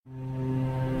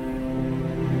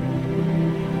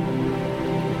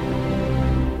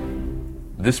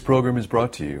This program is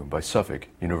brought to you by Suffolk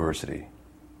University.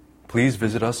 Please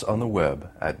visit us on the web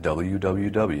at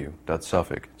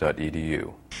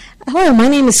www.suffolk.edu. Hello, my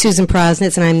name is Susan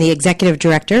Prosnitz, and I'm the Executive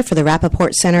Director for the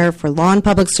Rappaport Center for Law and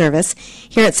Public Service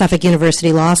here at Suffolk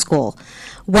University Law School.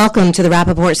 Welcome to the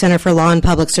Rappaport Center for Law and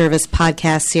Public Service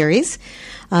podcast series.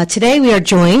 Today we are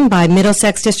joined by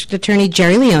Middlesex District Attorney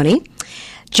Gerry Leone.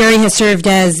 Gerry has served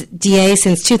as DA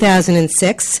since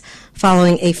 2006,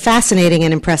 following a fascinating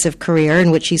and impressive career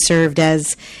in which he served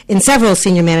in several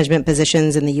senior management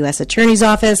positions in the U.S. Attorney's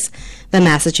Office, the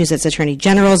Massachusetts Attorney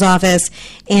General's Office,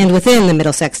 and within the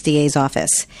Middlesex DA's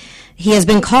office. He has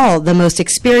been called the most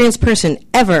experienced person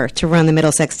ever to run the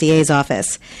Middlesex DA's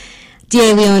office.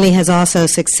 DA Leone has also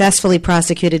successfully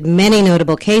prosecuted many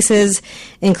notable cases,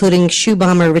 including shoe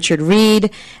bomber Richard Reed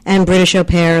and British au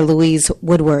pair Louise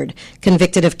Woodward,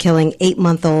 convicted of killing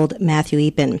 8-month-old Matthew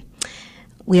Eapen.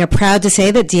 We are proud to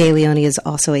say that DA Leone is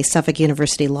also a Suffolk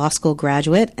University Law School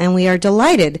graduate, and we are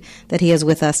delighted that he is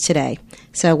with us today.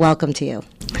 So welcome to you.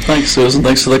 Thanks, Susan.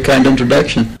 Thanks for the kind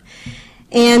introduction.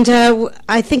 And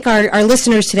I think our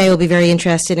listeners today will be very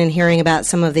interested in hearing about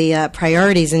some of the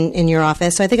priorities in your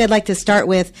office. So I think I'd like to start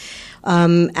with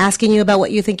asking you about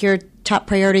what you think your top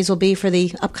priorities will be for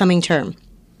the upcoming term.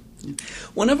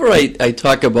 Whenever I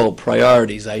talk about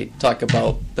priorities, I talk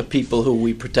about the people who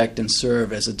we protect and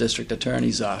serve as a district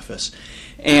attorney's office.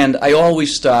 And I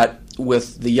always start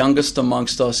with the youngest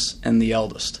amongst us and the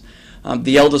eldest.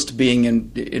 The eldest being,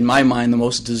 in my mind, the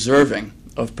most deserving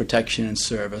of protection and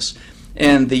service,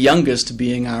 and the youngest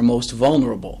being our most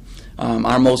vulnerable.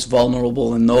 Our most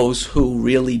vulnerable and those who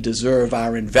really deserve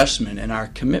our investment and our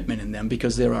commitment in them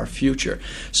because they're our future.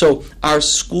 So our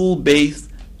school-based,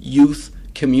 youth,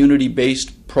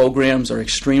 community-based programs are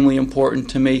extremely important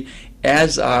to me,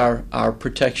 as are our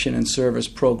protection and service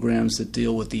programs that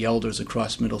deal with the elders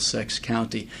across Middlesex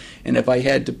County. And if I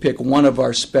had to pick one of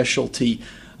our specialty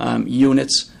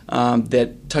units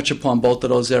that touch upon both of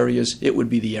those areas, it would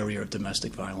be the area of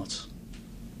domestic violence.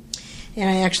 And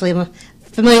I actually am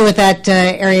familiar with that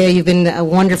area. You've been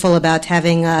wonderful about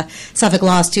having Suffolk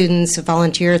Law students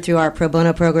volunteer through our pro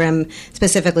bono program,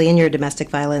 specifically in your domestic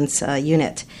violence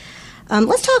unit.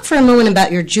 Let's talk for a moment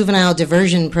about your juvenile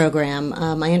diversion program.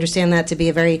 I understand that to be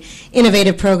a very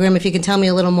innovative program. If you can tell me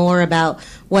a little more about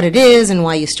what it is and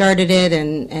why you started it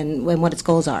and what its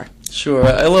goals are. Sure.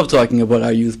 I love talking about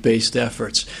our youth-based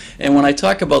efforts. And when I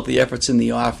talk about the efforts in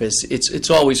the office, it's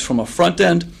always from a front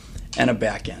end and a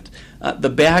back end. The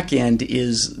back end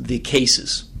is the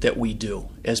cases that we do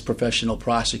as professional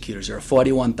prosecutors. There are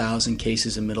 41,000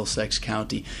 cases in Middlesex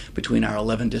County between our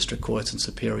 11 district courts and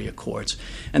superior courts.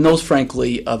 And those,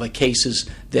 frankly, are the cases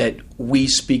that we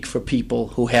speak for people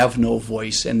who have no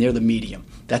voice, and they're the medium.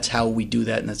 That's how we do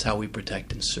that, and that's how we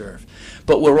protect and serve.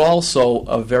 But we're also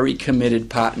a very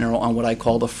committed partner on what I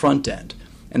call the front end.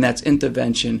 And that's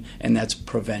intervention and that's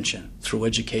prevention through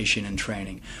education and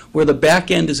training. Where the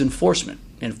back end is enforcement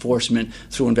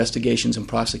through investigations and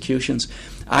prosecutions.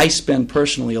 I spend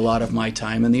personally a lot of my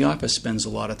time, and the office spends a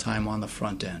lot of time on the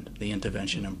front end, the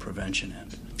intervention and prevention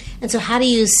end. And so how do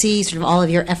you see sort of all of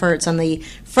your efforts on the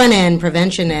front end,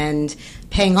 prevention end,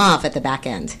 paying off at the back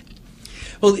end?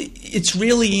 Well, it's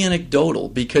really anecdotal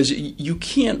because you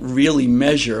can't really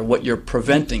measure what you're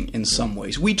preventing in some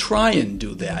ways. We try and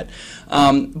do that.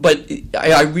 But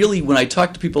I really, when I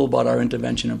talk to people about our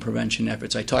intervention and prevention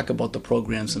efforts, I talk about the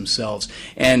programs themselves.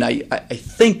 And I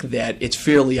think that it's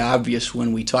fairly obvious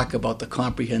when we talk about the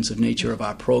comprehensive nature of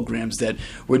our programs that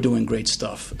we're doing great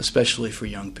stuff, especially for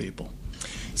young people.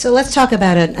 So let's talk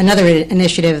about another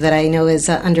initiative that I know is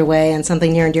underway and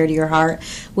something near and dear to your heart,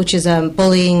 which is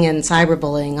bullying and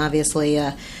cyberbullying, obviously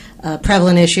a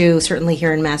prevalent issue, certainly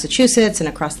here in Massachusetts and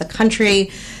across the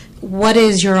country. What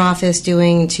is your office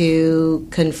doing to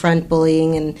confront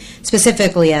bullying, and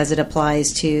specifically as it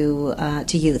applies to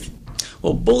youth?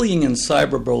 Well, bullying and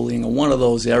cyberbullying are one of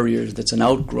those areas that's an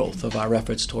outgrowth of our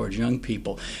efforts towards young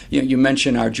people. You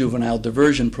mentioned our juvenile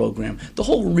diversion program. The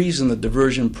whole reason the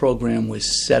diversion program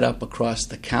was set up across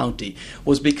the county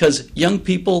was because young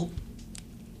people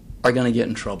are going to get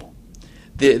in trouble.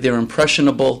 They're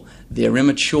impressionable, they're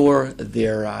immature,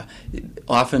 they're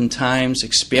oftentimes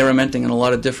experimenting in a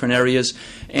lot of different areas,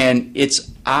 and it's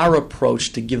our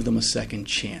approach to give them a second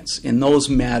chance in those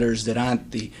matters that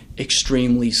aren't the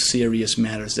extremely serious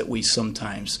matters that we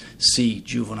sometimes see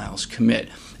juveniles commit.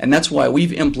 And that's why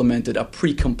we've implemented a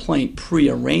pre-complaint,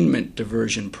 pre-arraignment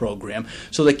diversion program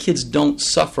so that kids don't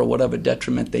suffer whatever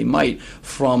detriment they might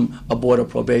from a board of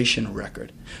probation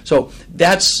record. So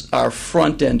that's our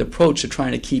front-end approach to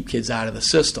trying to keep kids out of the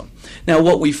system. Now,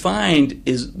 what we find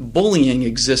is bullying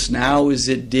exists now as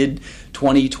it did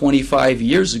 20, 25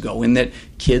 years ago, in that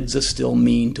kids are still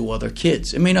mean to other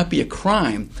kids. It may not be a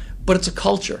crime, but it's a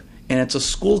culture, and it's a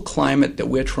school climate that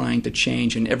we're trying to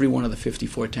change in every one of the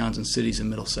 54 towns and cities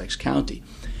in Middlesex County.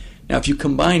 Now, if you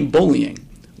combine bullying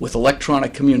with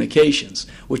electronic communications,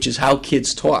 which is how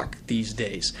kids talk these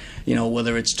days,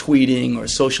 whether it's tweeting or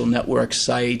social network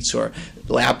sites or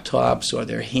laptops or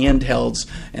their handhelds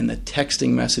and the texting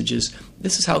messages,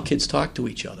 this is how kids talk to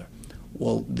each other.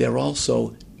 Well, they're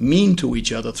also mean to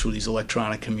each other through these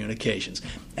electronic communications,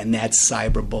 and that's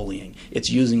cyberbullying. It's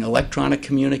using electronic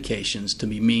communications to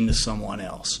be mean to someone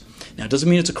else. Now, it doesn't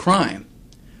mean it's a crime,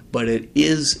 but it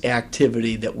is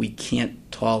activity that we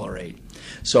can't tolerate.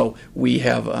 So we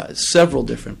have several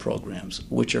different programs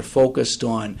which are focused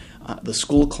on the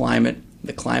school climate,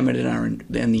 the climate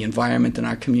in the environment in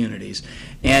our communities,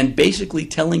 and basically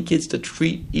telling kids to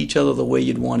treat each other the way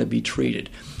you'd want to be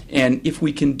treated. And if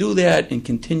we can do that and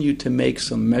continue to make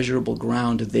some measurable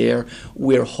ground there,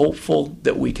 we're hopeful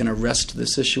that we can arrest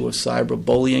this issue of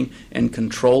cyberbullying and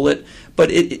control it. But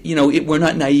we're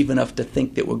not naive enough to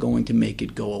think that we're going to make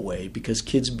it go away, because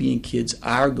kids being kids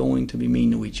are going to be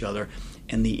mean to each other,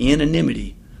 and the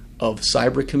anonymity of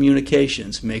cyber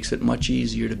communications makes it much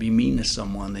easier to be mean to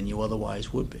someone than you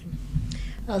otherwise would be.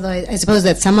 Although I suppose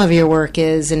that some of your work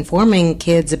is informing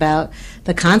kids about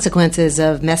the consequences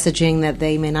of messaging that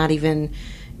they may not even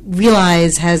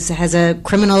realize has a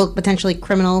potentially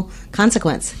criminal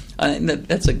consequence.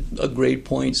 That's a great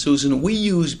point, Susan. We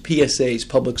use PSAs,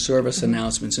 public service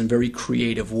announcements, in very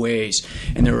creative ways,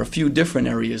 and there are a few different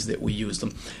areas that we use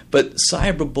them. But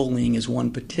cyberbullying is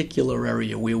one particular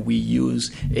area where we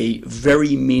use a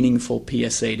very meaningful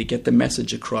PSA to get the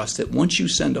message across that once you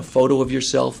send a photo of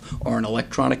yourself or an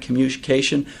electronic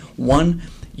communication, one,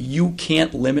 you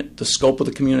can't limit the scope of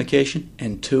the communication,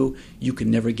 and two, you can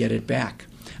never get it back.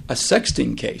 A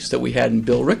sexting case that we had in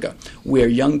Billerica, where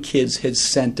young kids had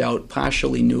sent out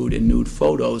partially nude and nude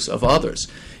photos of others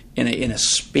in a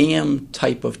spam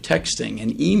type of texting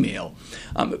and email,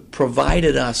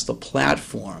 provided us the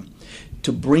platform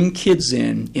to bring kids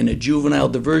in a juvenile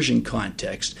diversion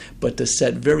context, but to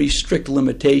set very strict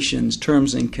limitations,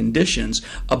 terms, and conditions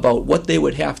about what they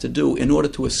would have to do in order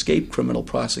to escape criminal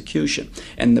prosecution.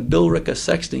 And the Billerica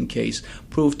sexting case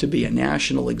proved to be a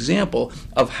national example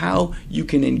of how you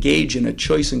can engage in a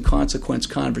choice and consequence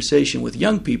conversation with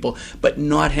young people, but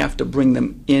not have to bring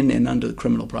them in and under the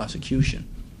criminal prosecution.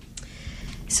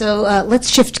 So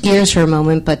let's shift gears for a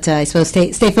moment, but I suppose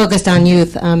stay focused on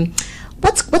youth.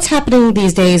 What's happening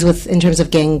these days in terms of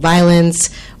gang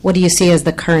violence? What do you see as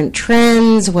the current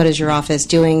trends? What is your office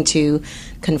doing to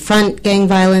confront gang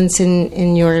violence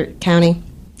in your county?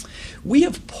 We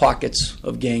have pockets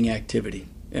of gang activity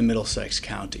in Middlesex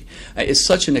County. It's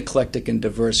such an eclectic and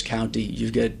diverse county.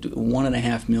 You've got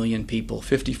 1.5 million people,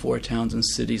 54 towns and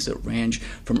cities that range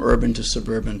from urban to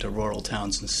suburban to rural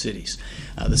towns and cities.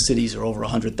 The cities are over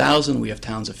 100,000. We have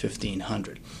towns of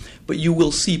 1,500. But you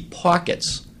will see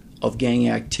pockets of gang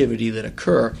activity that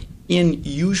occur in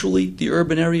usually the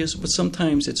urban areas, but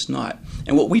sometimes it's not.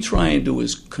 And what we try and do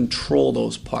is control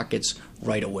those pockets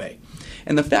right away.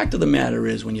 And the fact of the matter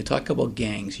is, when you talk about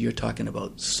gangs, you're talking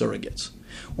about surrogates.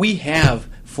 We have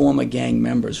former gang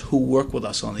members who work with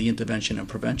us on the intervention and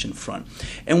prevention front.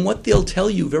 And what they'll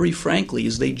tell you very frankly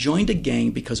is they joined a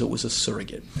gang because it was a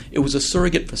surrogate. It was a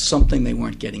surrogate for something they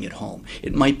weren't getting at home.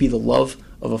 It might be the love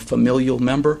of a familial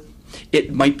member.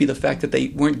 It might be the fact that they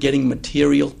weren't getting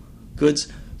material goods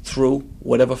through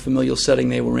whatever familial setting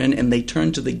they were in, and they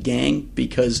turned to the gang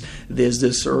because there's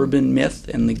this urban myth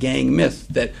and the gang myth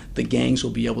that the gangs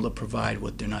will be able to provide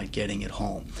what they're not getting at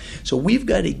home. So we've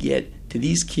got to get to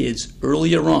these kids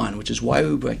earlier on, which is why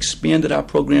we've expanded our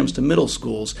programs to middle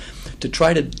schools, to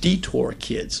try to detour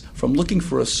kids from looking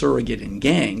for a surrogate in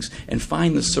gangs and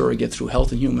find the surrogate through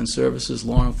health and human services,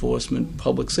 law enforcement,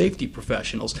 public safety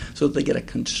professionals, so that they get a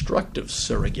constructive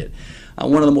surrogate.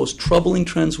 One of the most troubling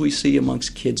trends we see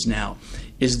amongst kids now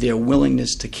is their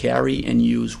willingness to carry and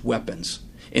use weapons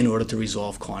in order to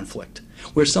resolve conflict.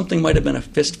 Where something might have been a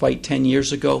fist fight 10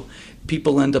 years ago,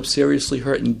 people end up seriously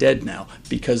hurt and dead now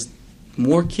because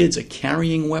more kids are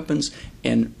carrying weapons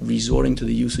and resorting to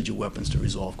the usage of weapons to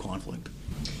resolve conflict.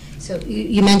 So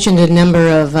you mentioned a number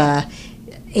of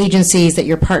agencies that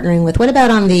you're partnering with. What about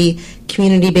on the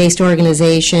community-based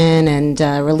organization and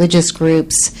religious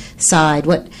groups side?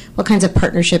 What kinds of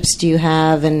partnerships do you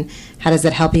have, and how does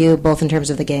that help you both in terms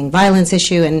of the gang violence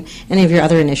issue and any of your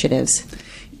other initiatives?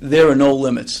 There are no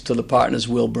limits to the partners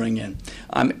we'll bring in.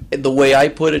 The way I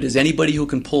put it is anybody who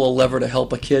can pull a lever to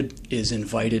help a kid is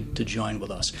invited to join with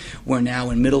us. We're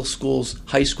now in middle schools,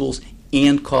 high schools,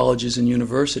 and colleges and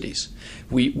universities.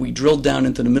 We drilled down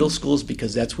into the middle schools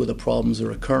because that's where the problems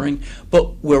are occurring,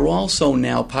 but we're also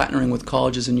now partnering with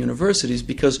colleges and universities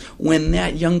because when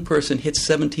that young person hits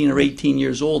 17 or 18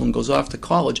 years old and goes off to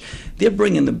college, they're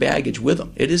bringing the baggage with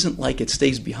them. It isn't like it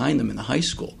stays behind them in the high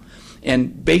school.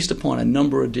 And based upon a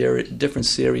number of different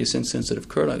serious incidents that have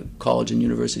occurred on college and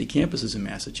university campuses in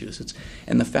Massachusetts,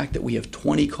 and the fact that we have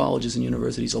 20 colleges and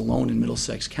universities alone in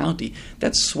Middlesex County,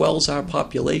 that swells our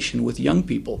population with young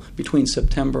people between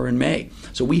September and May.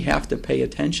 So we have to pay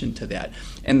attention to that.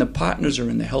 And the partners are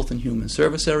in the health and human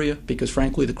service area because,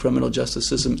 frankly, the criminal justice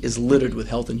system is littered with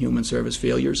health and human service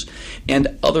failures,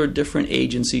 and other different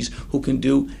agencies who can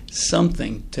do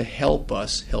something to help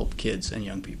us help kids and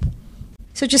young people.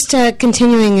 So just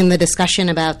continuing in the discussion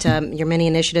about your many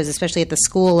initiatives, especially at the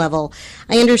school level,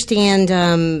 I understand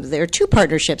there are two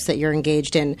partnerships that you're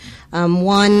engaged in.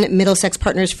 One, Middlesex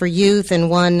Partners for Youth, and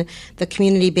one, the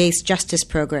Community-Based Justice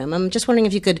Program. I'm just wondering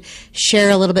if you could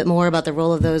share a little bit more about the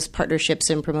role of those partnerships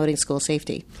in promoting school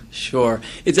safety. Sure.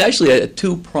 It's actually a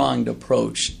two-pronged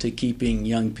approach to keeping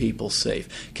young people safe.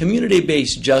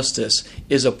 Community-Based Justice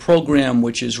is a program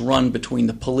which is run between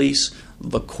the police,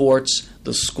 the courts,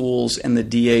 the schools, and the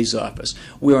DA's office,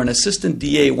 where an assistant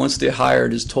DA, once they're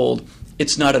hired, is told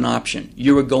it's not an option.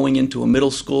 You are going into a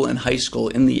middle school and high school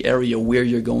in the area where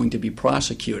you're going to be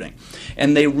prosecuting.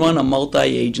 And they run a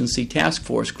multi-agency task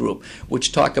force group,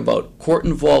 which talk about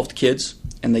court-involved kids,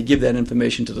 and they give that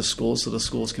information to the schools so the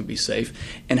schools can be safe,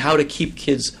 and how to keep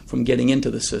kids from getting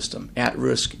into the system,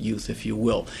 at-risk youth, if you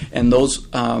will. And those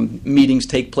meetings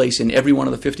take place in every one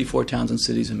of the 54 towns and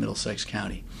cities in Middlesex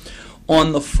County.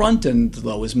 On the front end,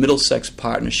 though, is Middlesex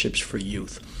Partnerships for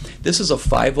Youth. This is a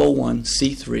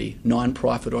 501c3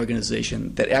 nonprofit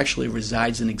organization that actually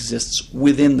resides and exists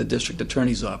within the district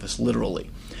attorney's office, literally.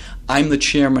 I'm the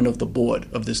chairman of the board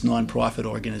of this nonprofit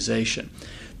organization.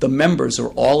 The members are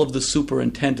all of the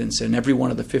superintendents in every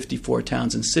one of the 54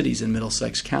 towns and cities in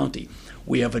Middlesex County.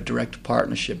 We have a direct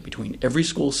partnership between every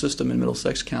school system in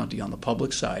Middlesex County on the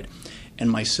public side and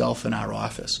myself and our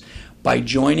office. By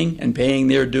joining and paying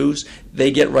their dues,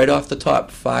 they get right off the top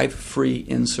 5 free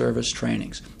in-service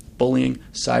trainings. Bullying,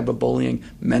 cyberbullying,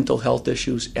 mental health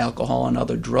issues, alcohol and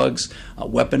other drugs,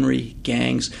 weaponry,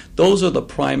 gangs. Those are the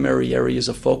primary areas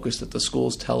of focus that the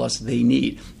schools tell us they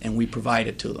need, and we provide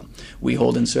it to them. We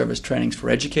hold in-service trainings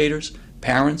for educators,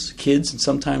 parents, kids, and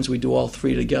sometimes we do all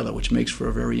three together, which makes for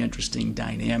a very interesting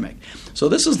dynamic. So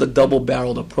this is the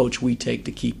double-barreled approach we take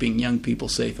to keeping young people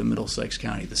safe in Middlesex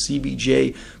County. The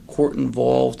CBJ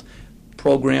court-involved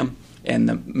program and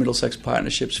the Middlesex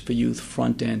Partnerships for Youth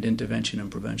front-end intervention and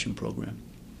prevention program.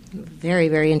 Very,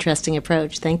 very interesting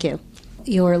approach. Thank you.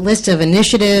 Your list of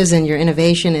initiatives and your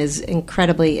innovation is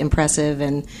incredibly impressive,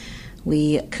 and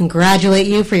we congratulate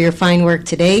you for your fine work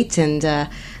to date and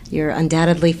your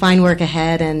undoubtedly fine work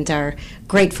ahead, and are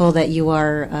grateful that you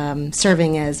are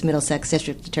serving as Middlesex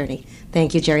District Attorney.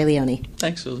 Thank you, Gerry Leone.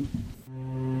 Thanks, Susan.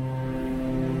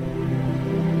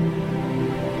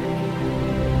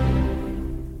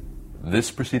 This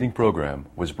preceding program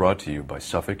was brought to you by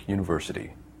Suffolk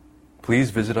University. Please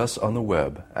visit us on the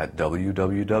web at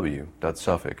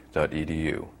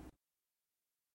www.suffolk.edu.